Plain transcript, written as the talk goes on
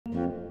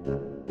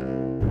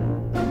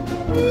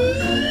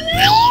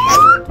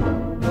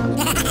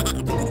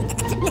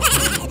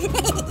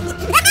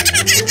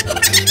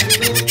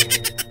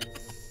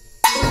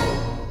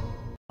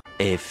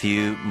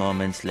few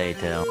moments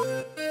later.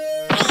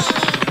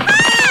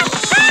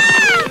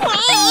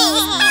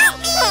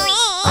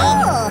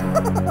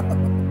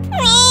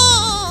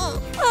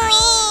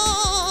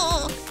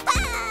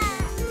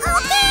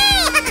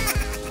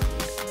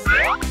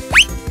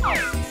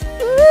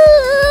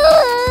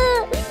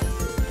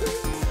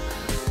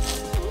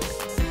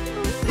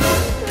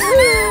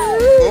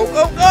 Go,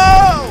 go,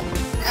 go!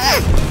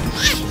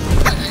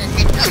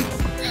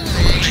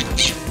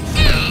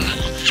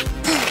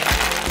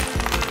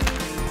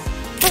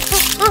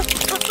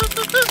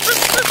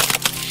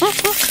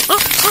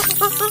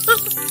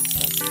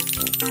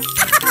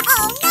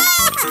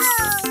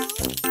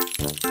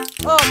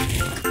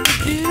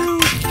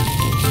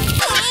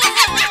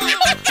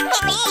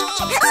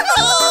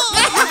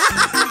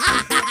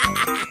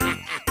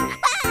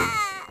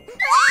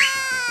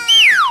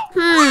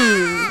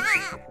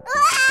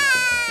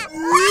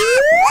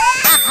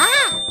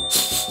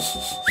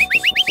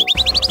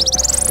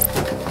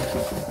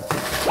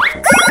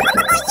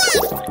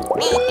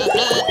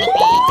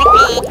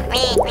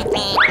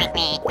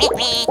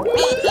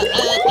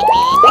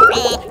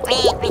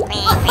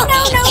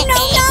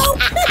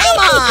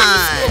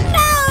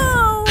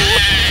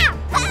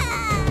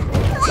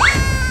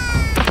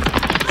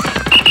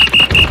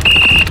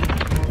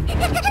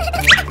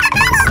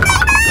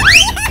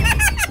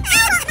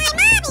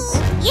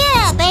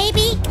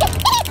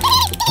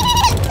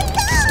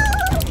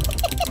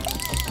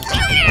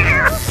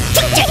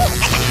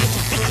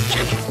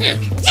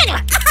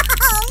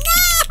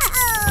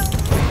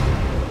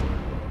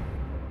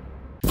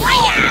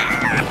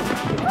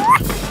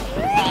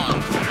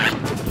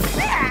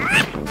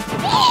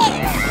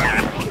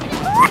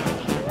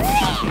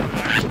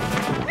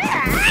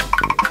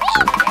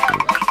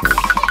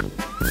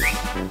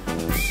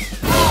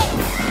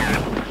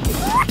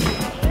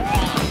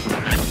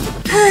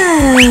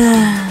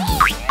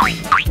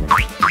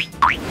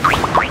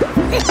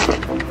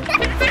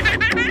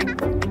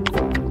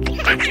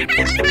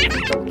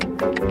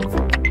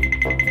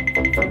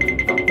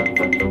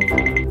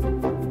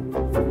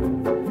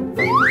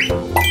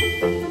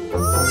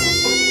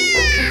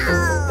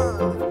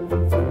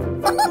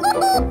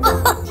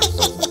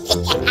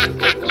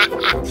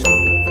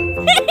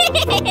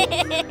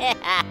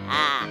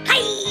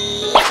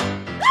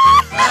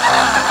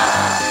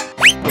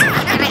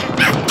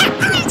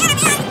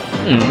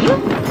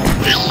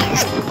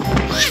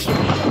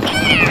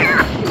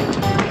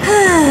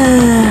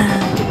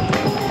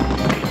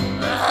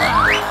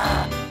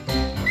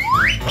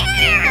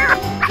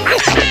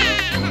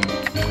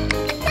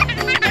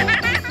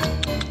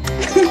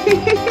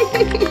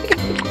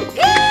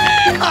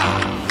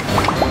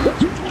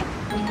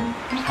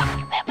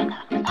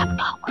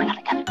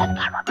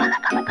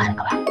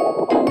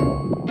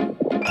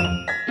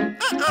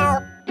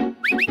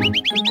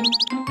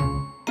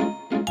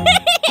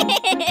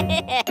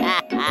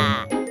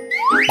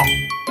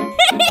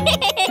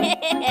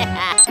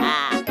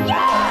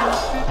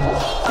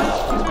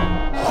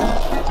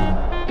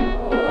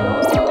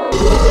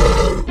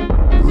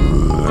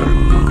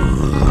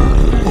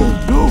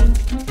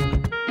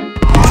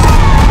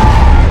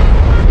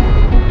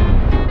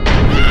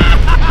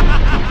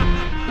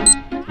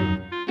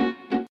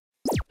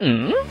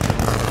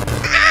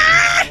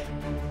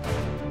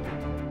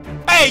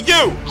 Hey,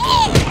 you!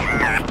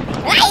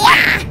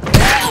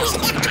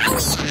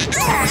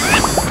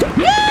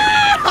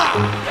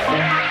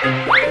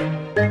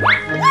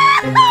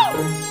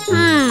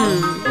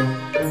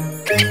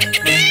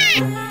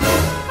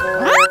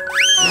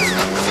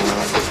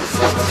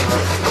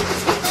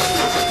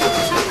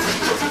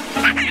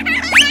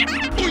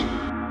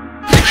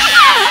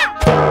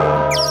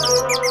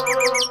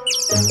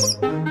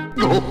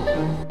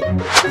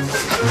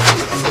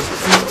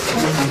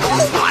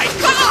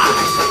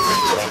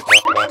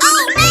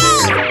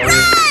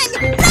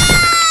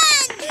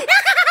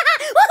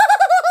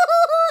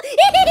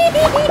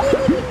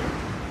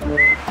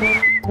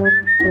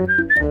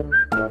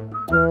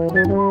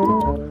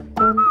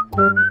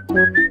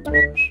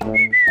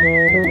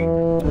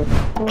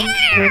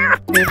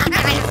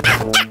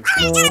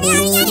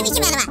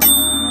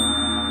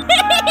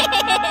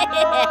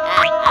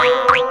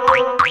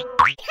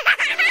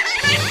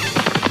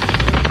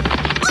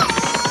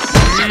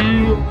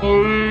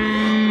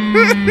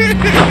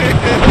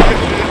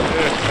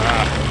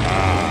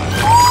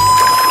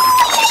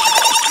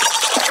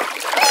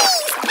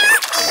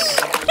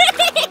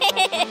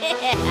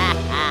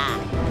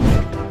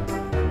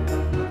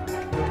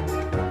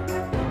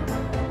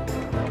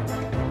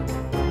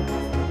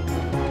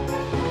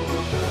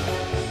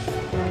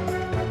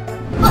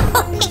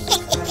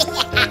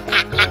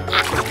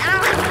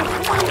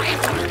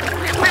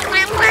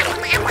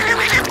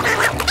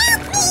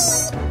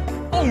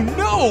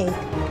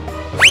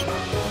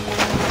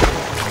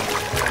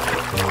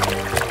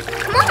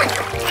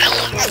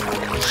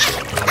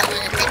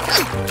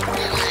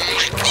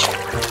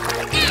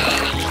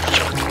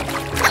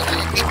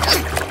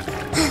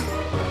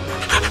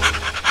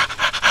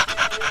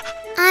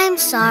 I'm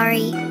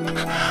sorry.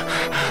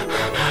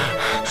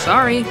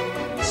 Sorry.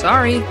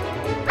 Sorry.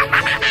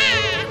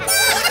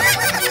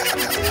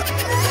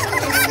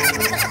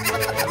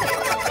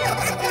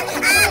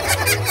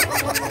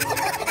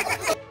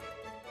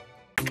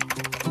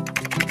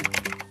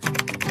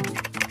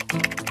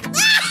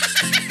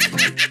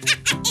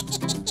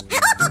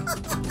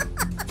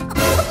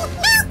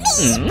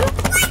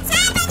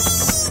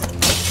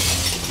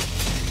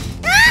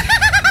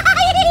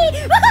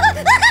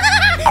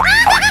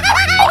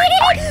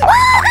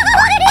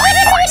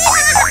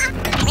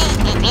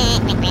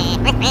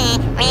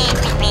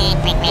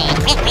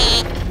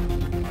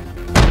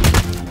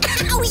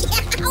 Are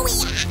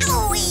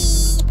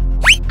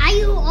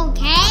you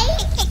okay?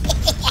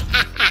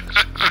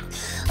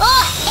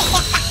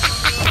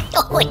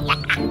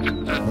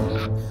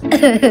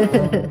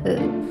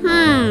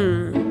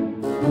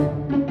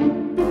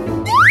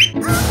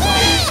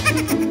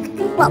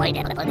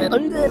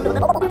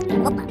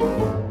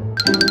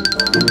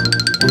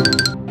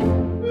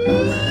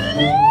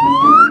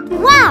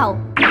 Wow!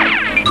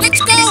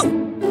 Let's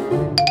go!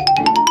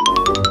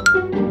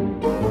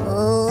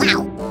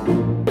 Wow!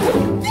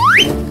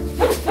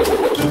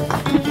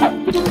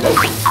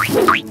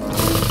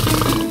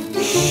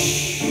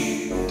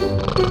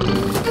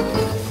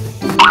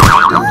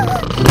 Come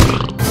on!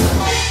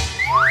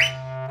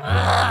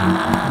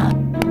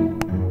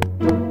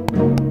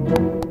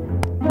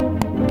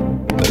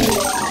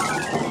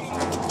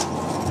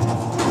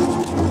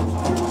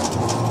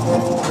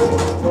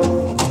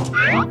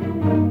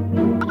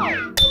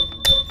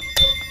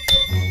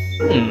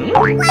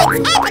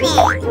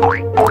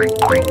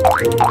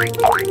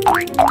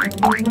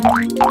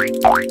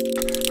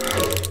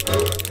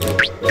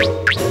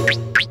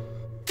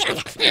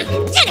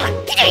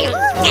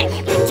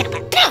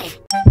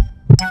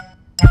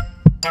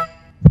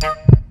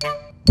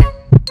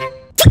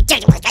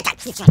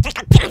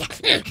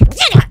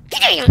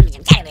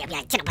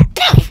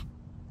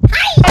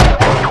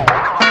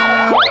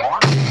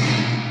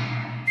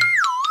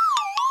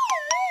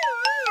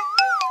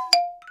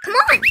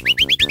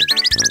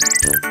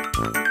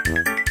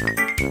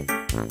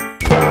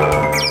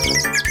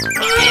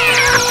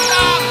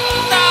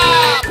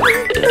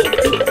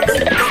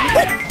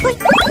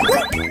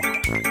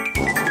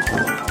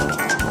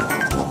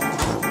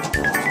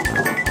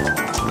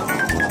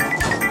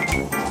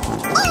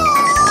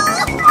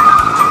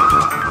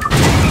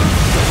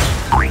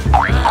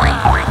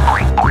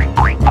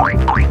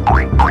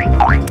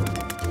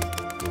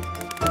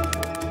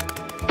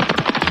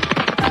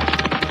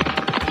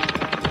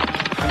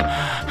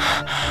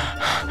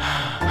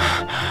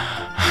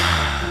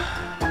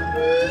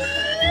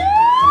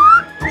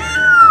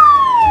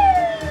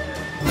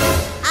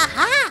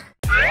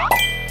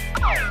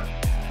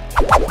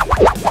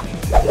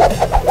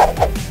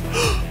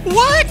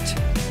 What?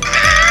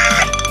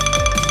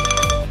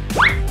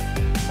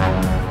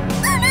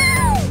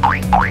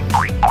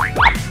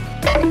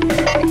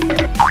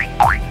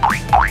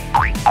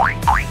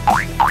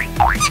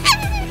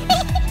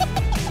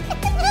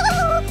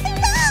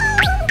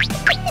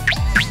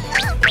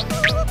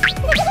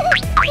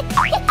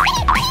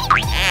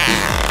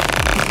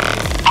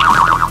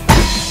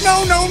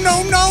 No, no,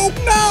 no, no,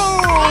 no!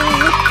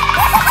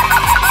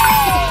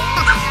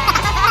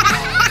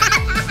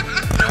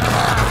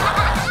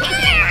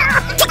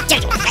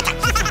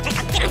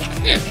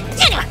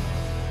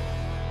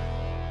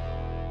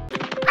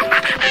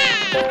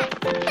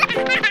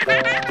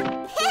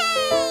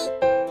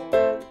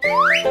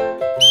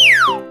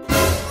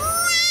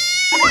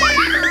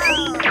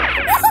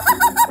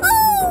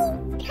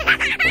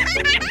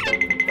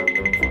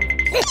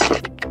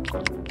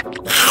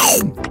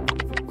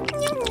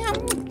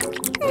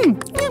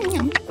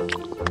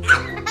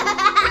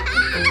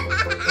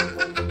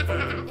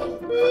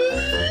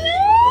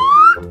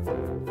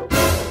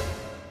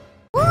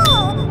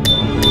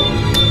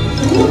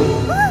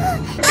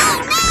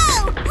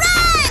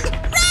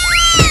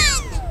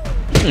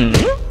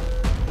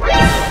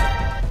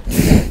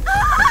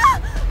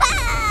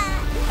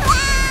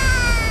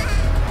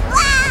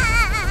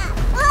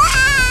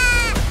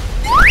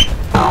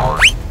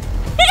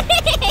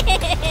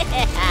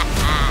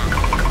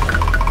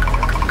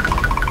 Wake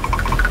up!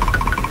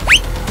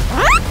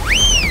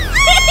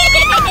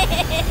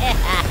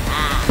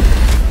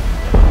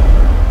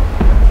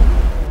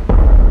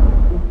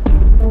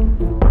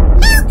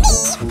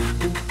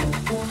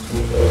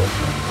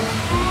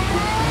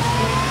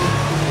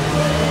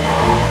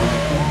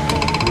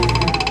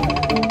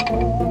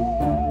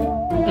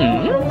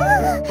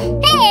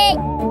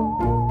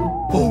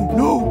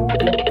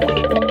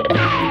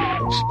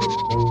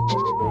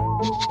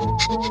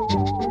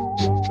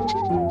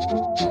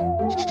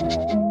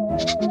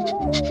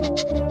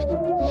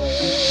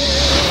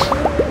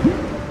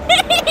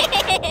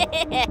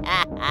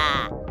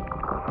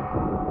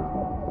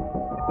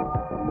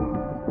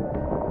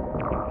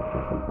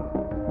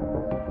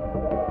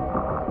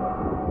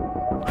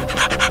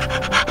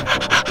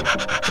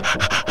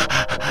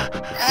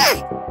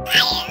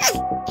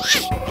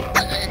 Wow!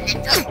 I love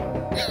it!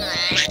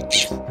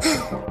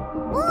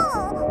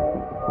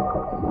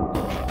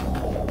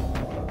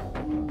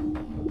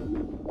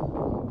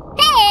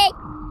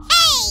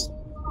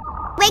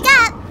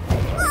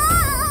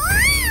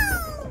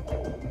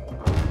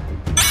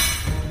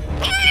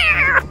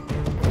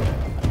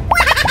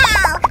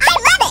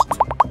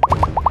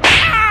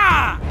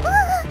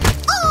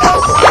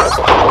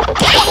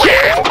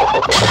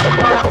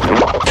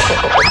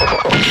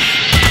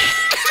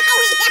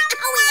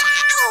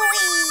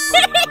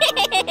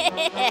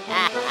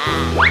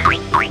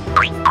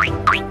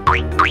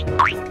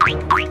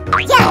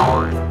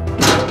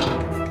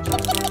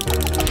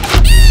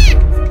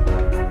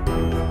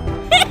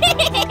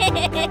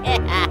 Yeah!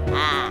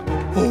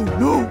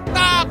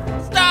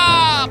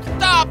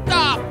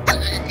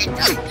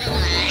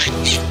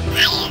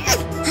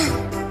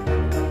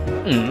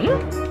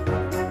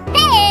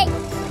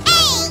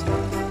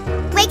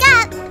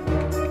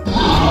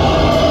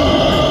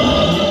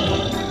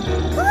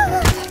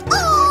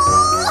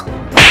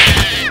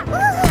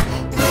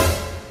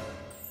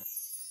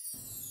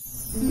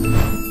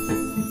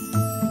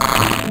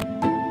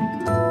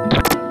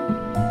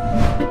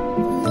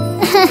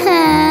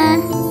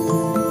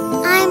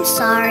 I'm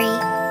sorry.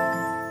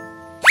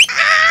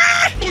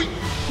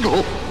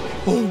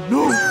 Oh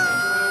no!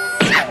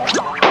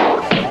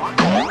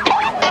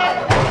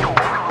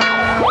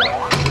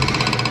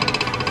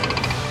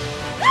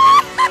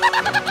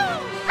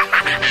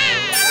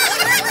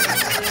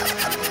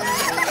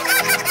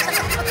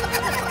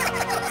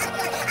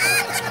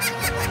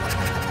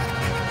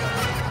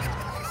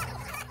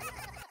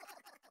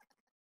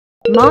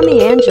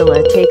 Mommy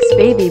Angela takes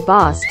baby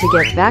Boss to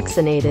get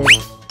vaccinated.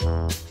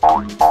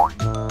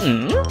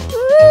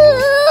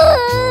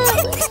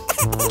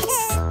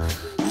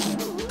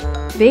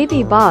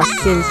 Baby Boss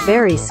seems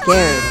very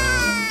scared.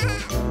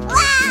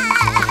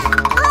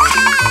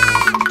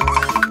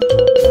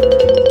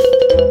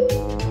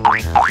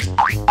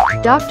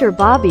 Dr.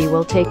 Bobby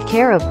will take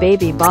care of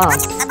baby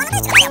Boss.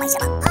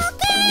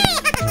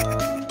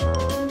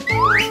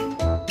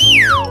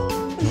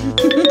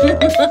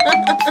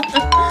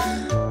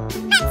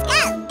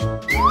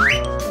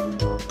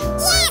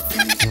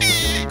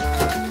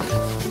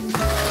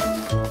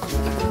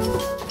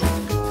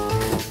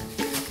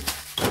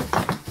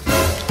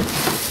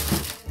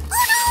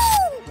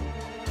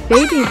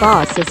 Baby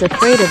Boss is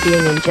afraid of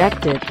being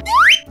injected.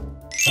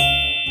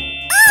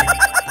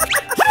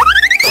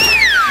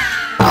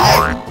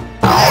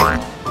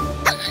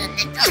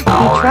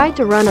 He tried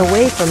to run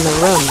away from the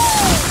room.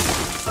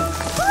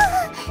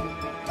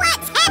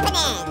 What's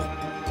happening?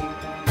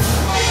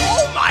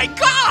 Oh my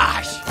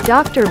gosh!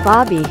 Dr.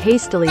 Bobby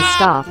hastily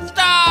stopped.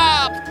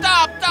 Stop!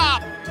 Stop!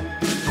 Stop!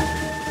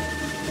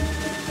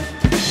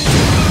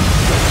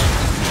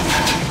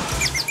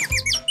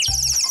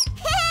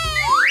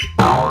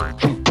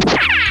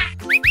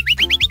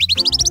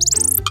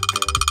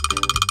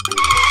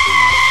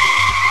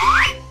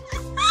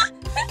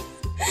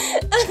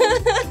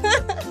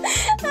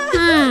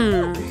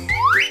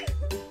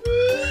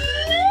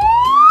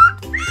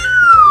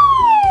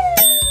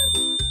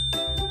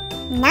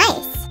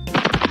 Nice.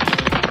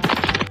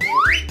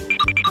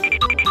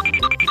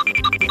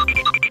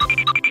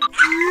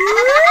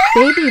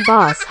 Baby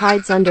Boss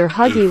hides under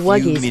Huggy A few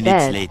Wuggy's minutes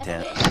bed.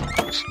 later.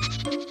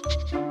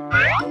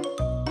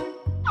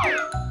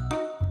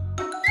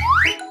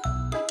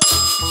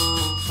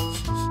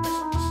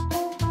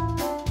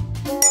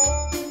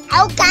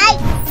 Okay.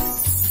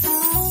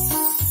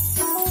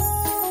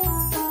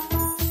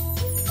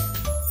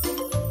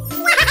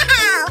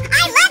 Wow!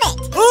 I love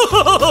it!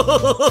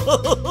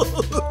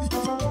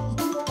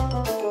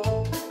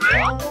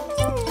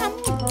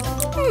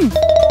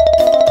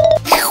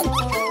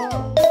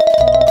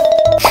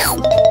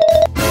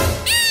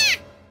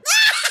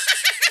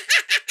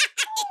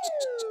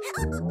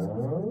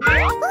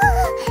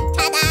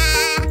 Ta-da!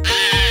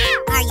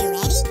 Are you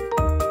ready?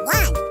 1,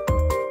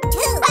 2,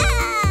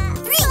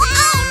 3.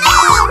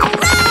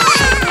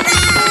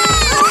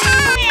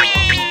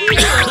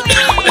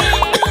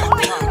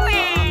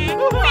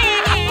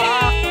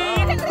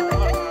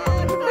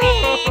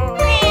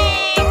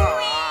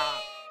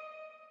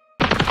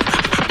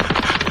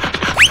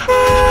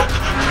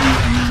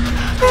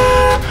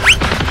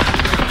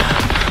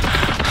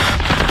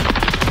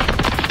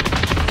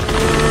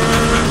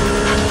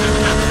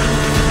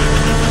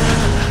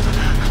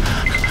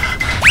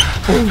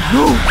 Oh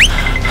no!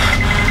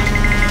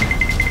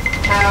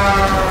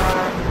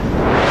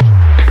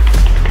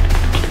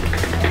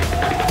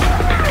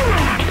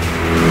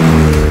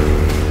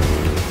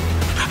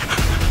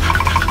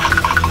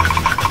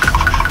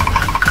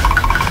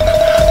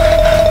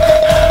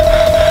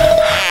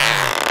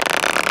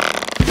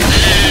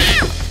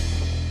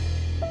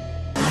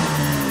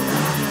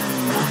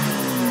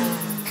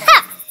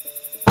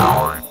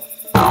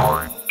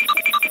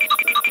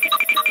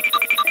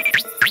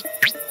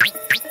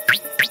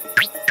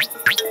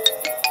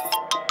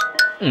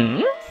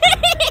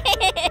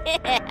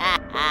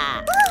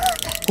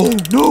 Oh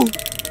no!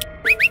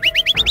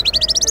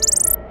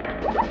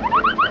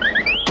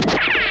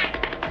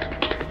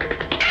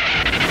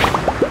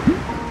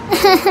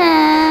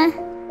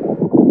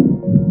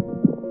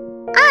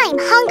 I'm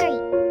hungry.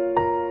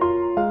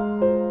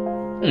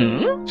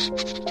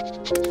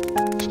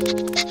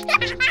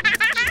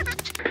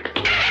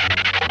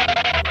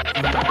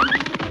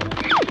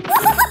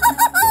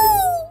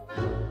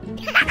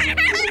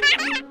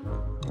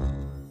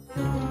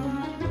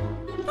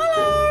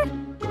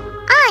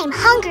 I'm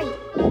hungry.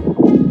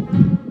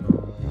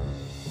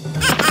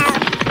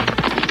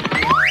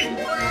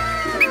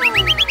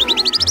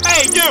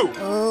 Hey, you!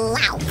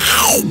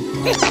 Wow.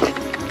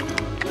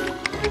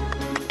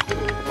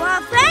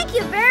 Well, thank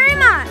you very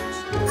much.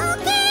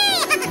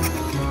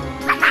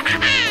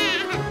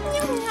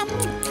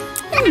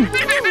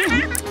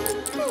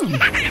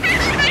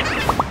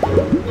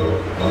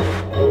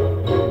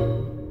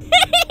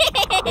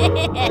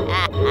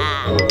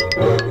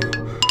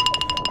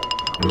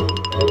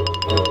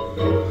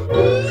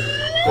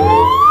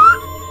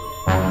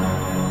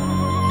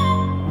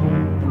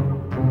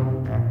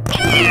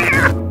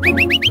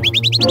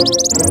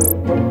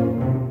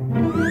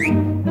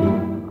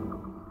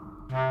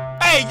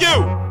 Hey, you!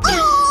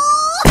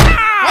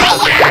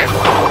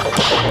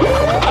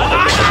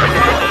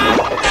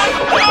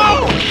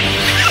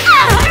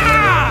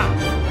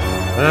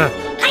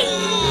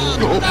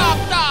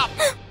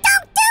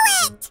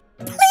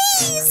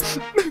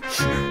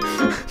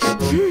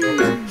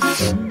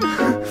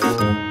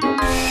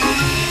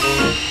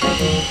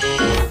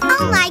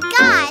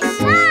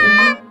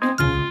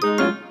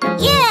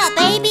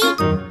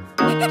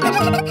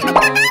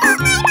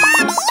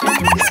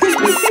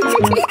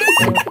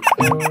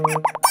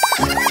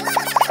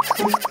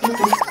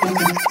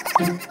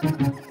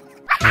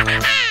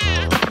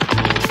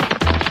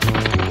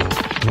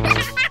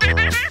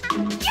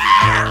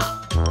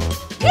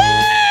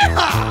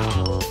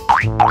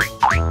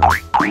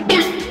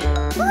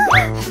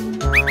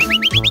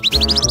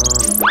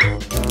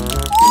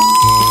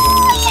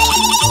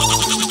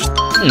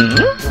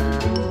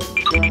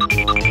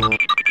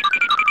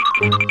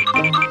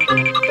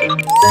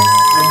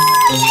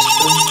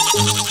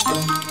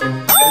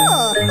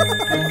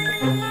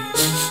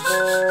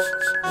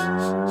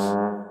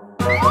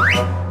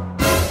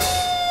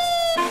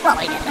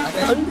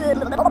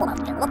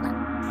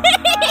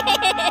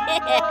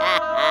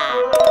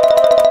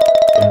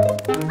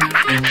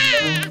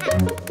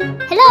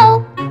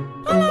 Hello?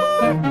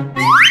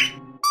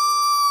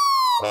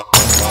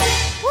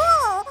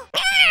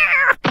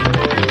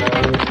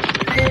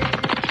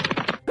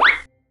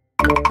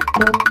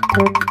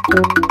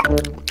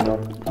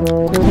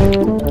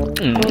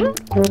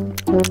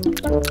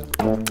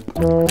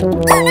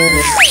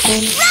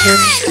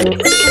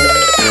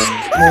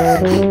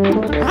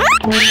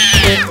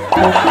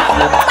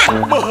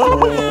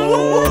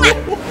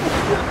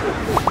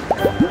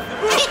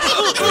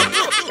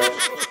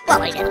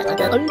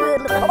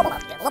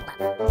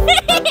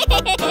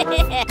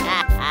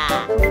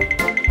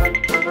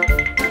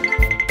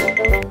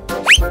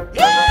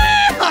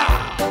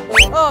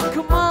 Oh,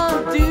 come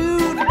on,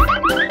 dude!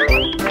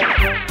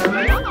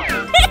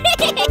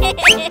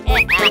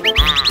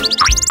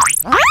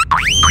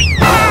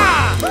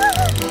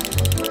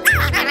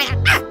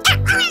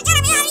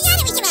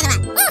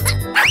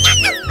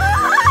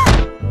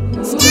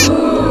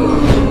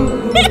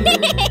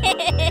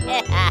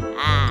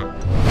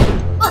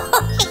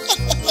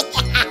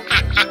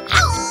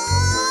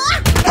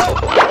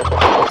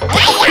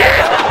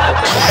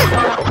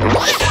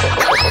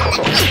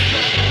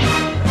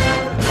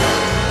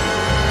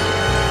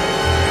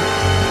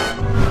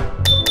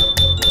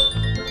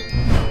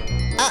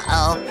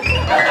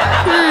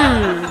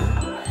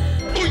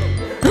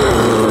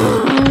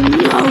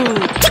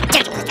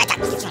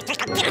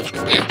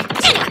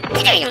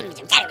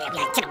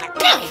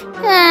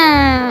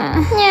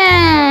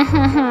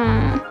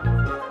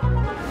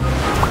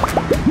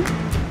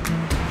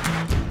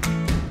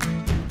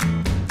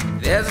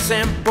 There's a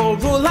simple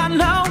rule I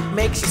know,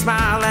 makes you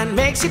smile and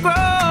makes you grow.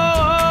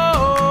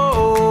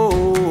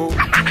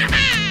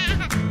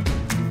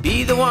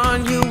 Be the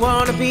one you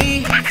wanna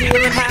be,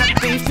 feeling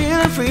happy,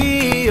 feeling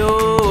free.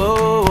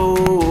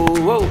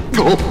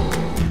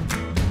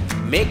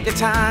 Make the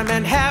time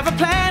and have a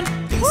plan.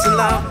 Peace and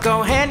love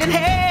go hand in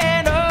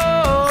hand.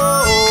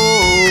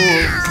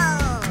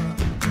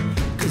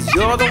 Cause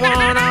you're the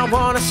one I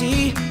wanna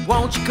see.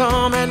 Won't you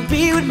come and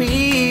be with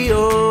me? I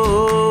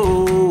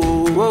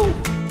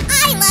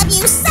love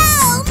you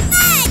so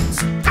much!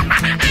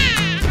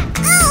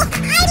 Oh,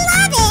 I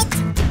love it!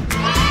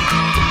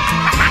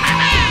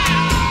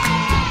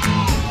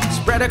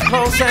 Spread it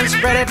close and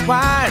spread it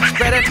wide.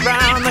 Spread it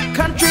round the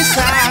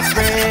countryside.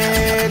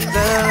 Spread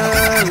the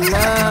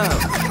love.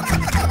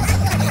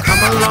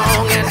 Come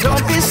along and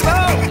don't be slow.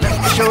 Let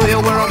me show you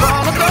where I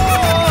wanna go.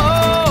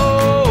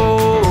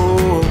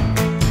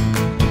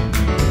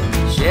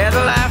 Share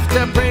the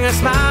laughter, bring a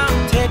smile.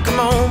 Take a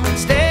moment,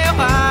 stay a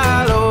while.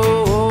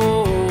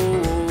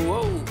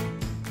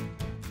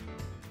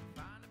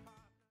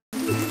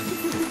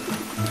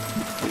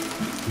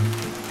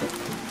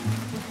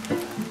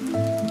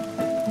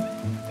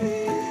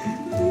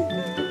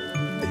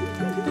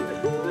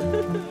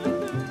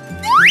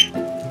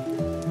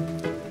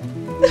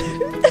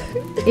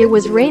 It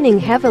was raining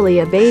heavily.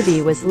 A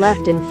baby was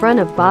left in front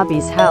of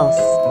Bobby's house.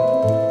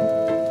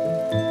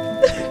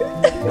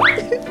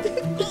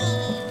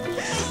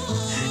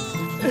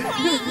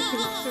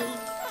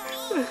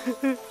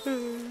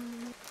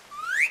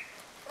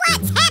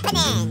 What's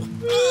happening?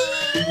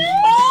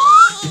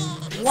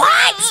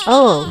 What?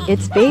 Oh,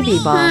 it's Baby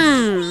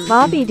Boss.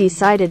 Bobby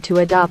decided to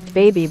adopt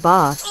Baby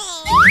Boss.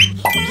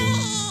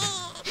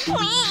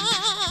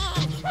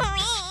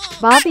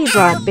 Bobby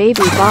brought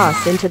Baby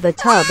Boss into the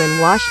tub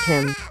and washed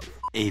him.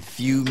 A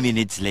few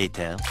minutes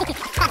later.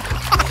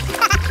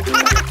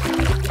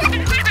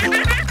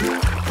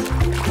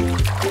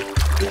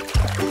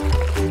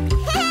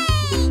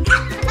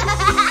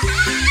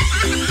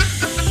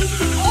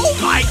 Oh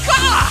my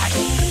God!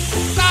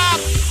 Stop!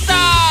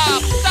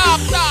 Stop! Stop!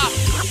 Stop!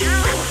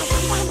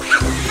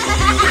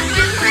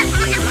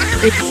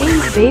 It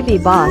seems Baby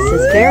Boss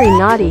is very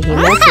naughty. He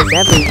messes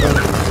everything.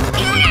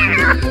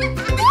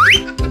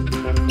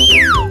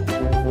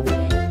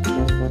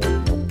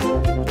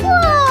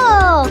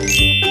 Whoa!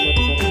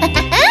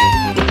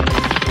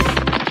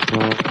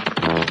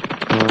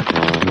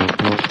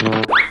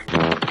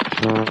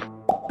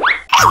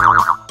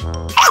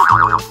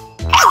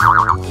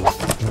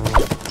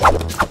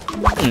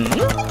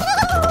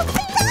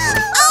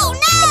 Oh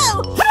no!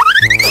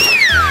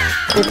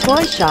 The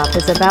toy shop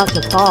is about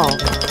to fall.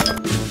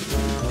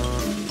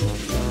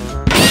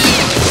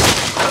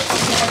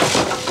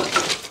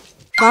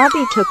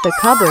 Bobby took the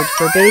cupboard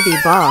for Baby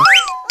Boss.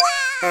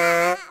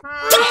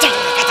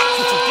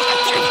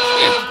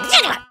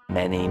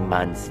 Many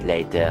months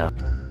later.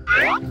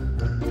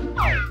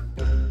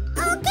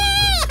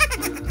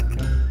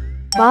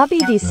 Bobby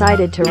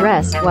decided to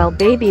rest while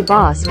Baby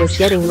Boss was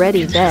getting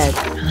ready bed.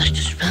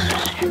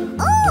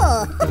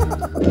 Oh!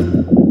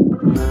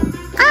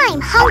 I'm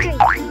hungry.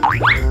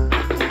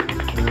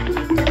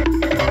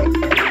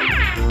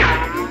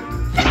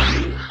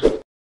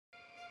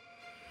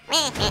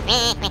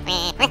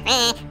 What's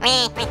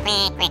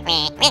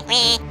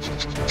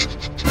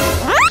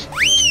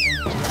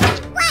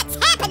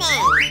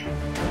happening?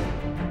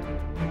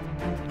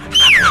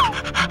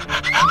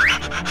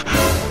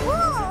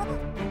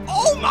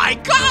 Oh my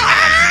God!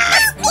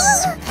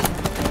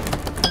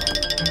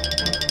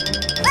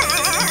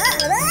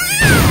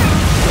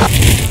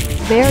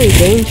 Very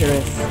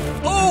dangerous.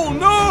 Oh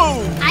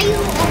no! Are you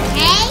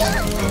okay?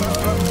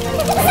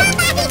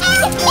 Somebody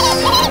help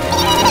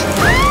me!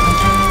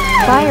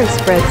 Fire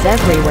spreads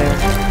everywhere.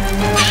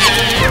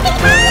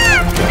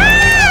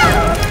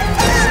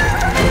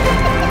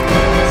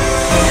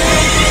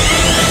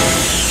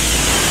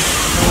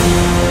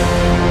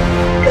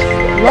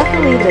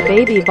 Luckily, the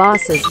baby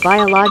boss's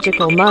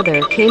biological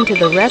mother came to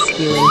the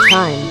rescue in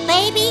time.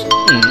 Baby?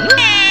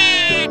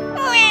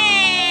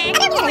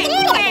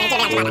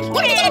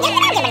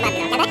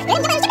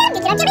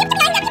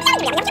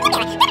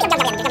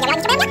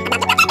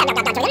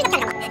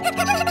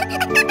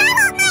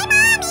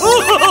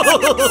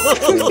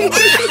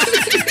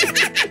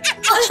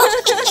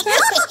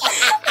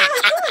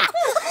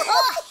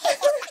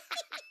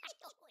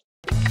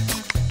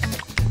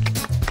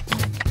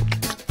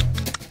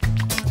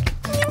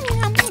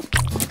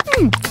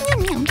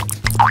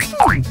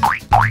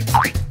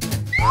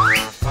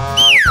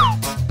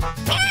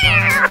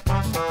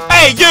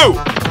 Hey, you!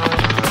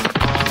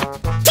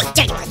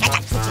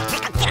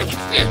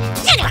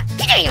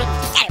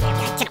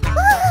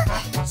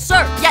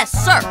 Sir, yes,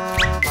 sir.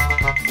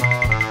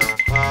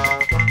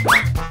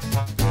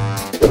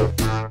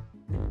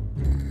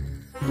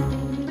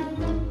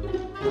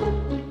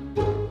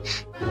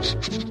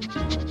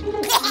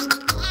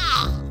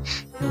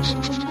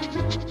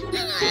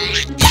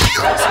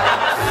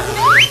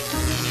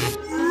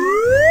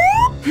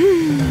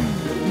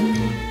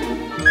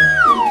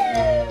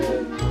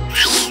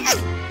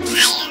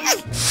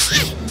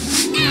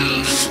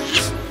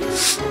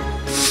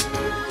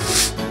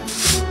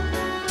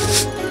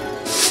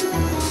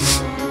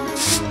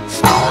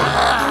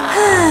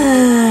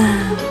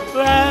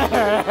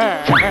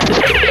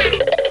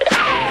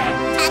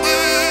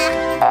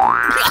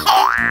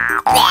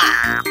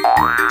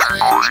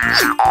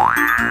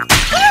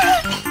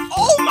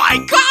 Oh my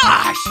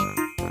gosh!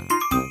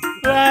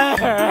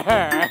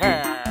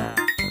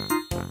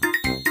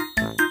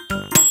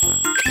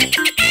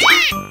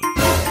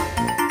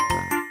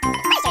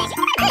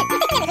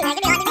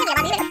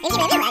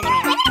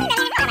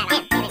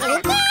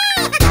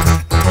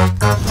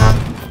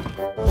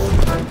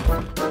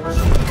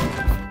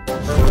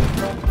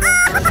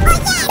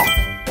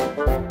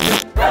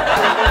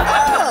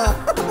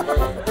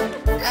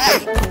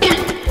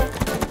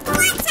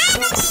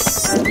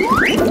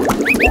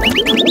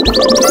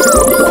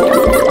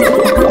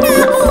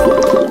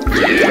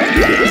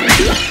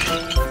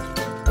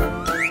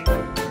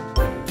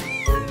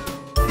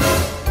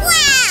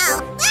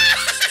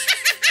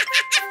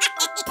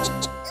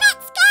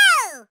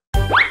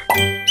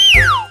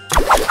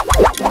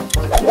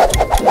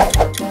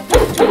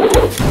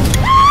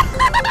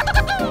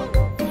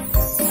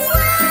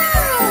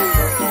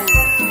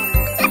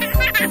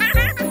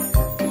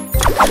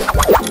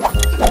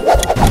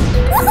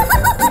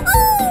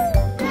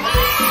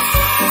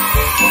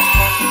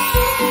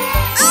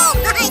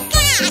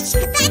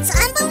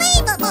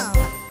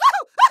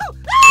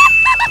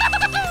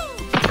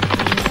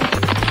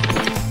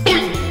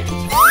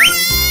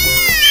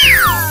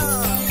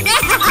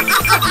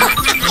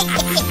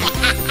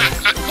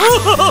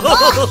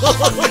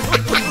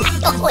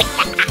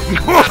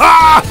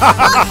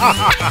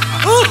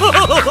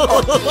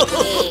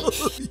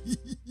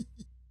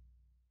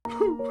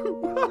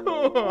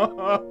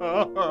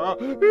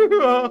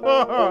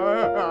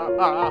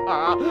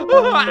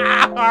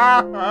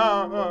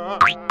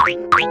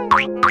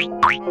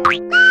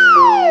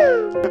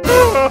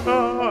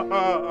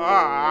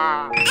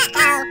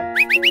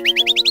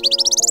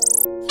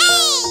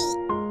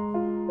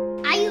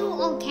 Are you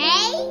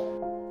okay?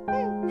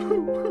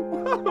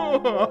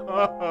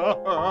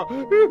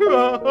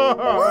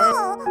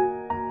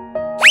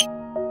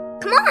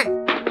 Come on.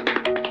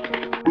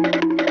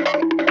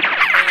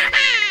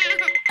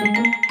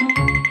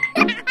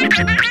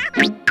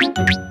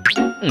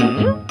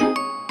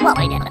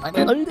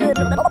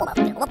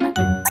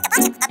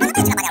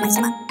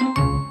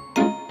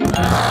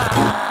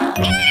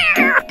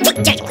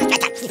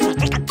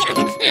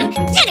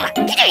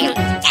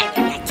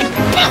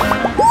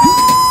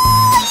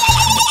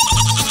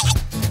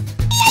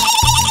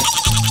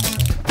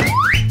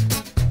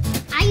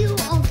 Are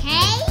you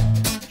okay?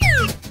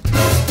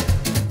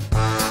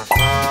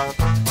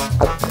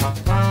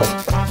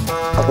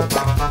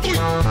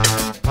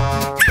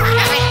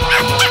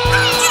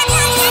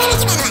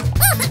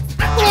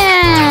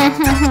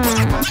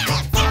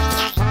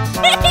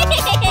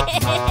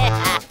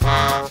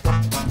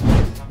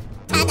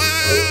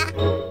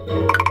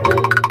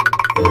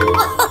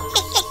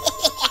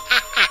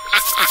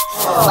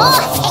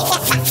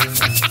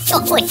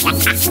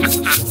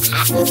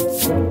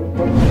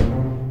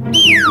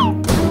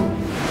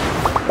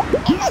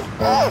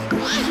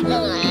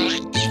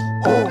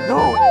 Oh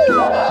no!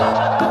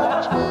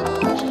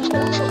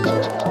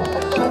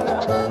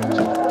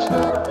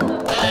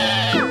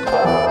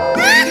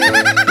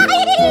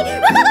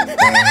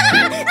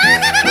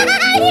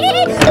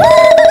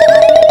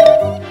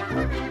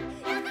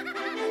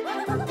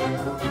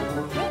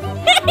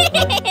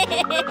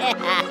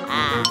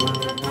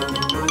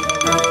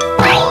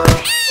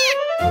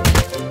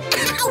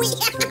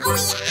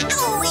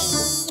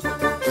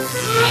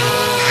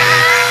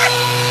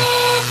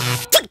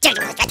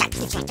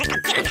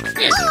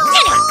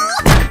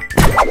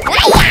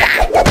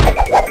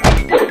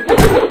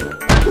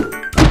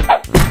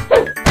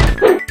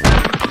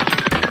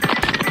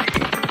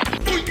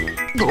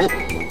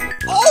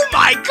 Oh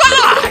my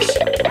gosh!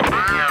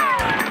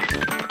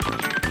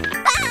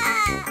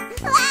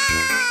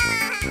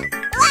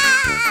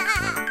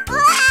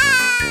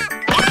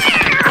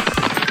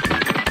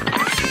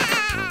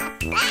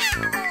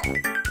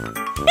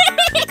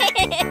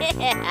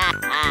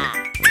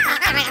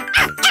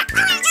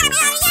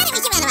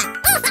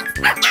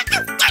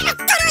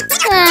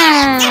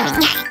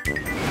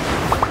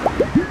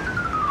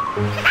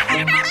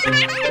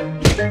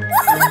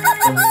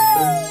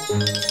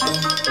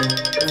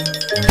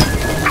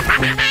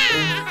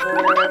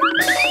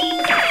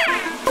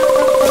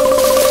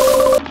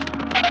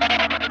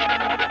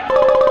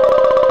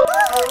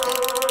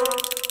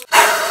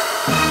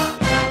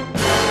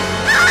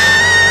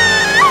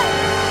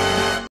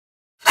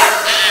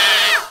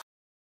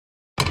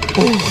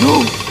 Oh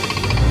no!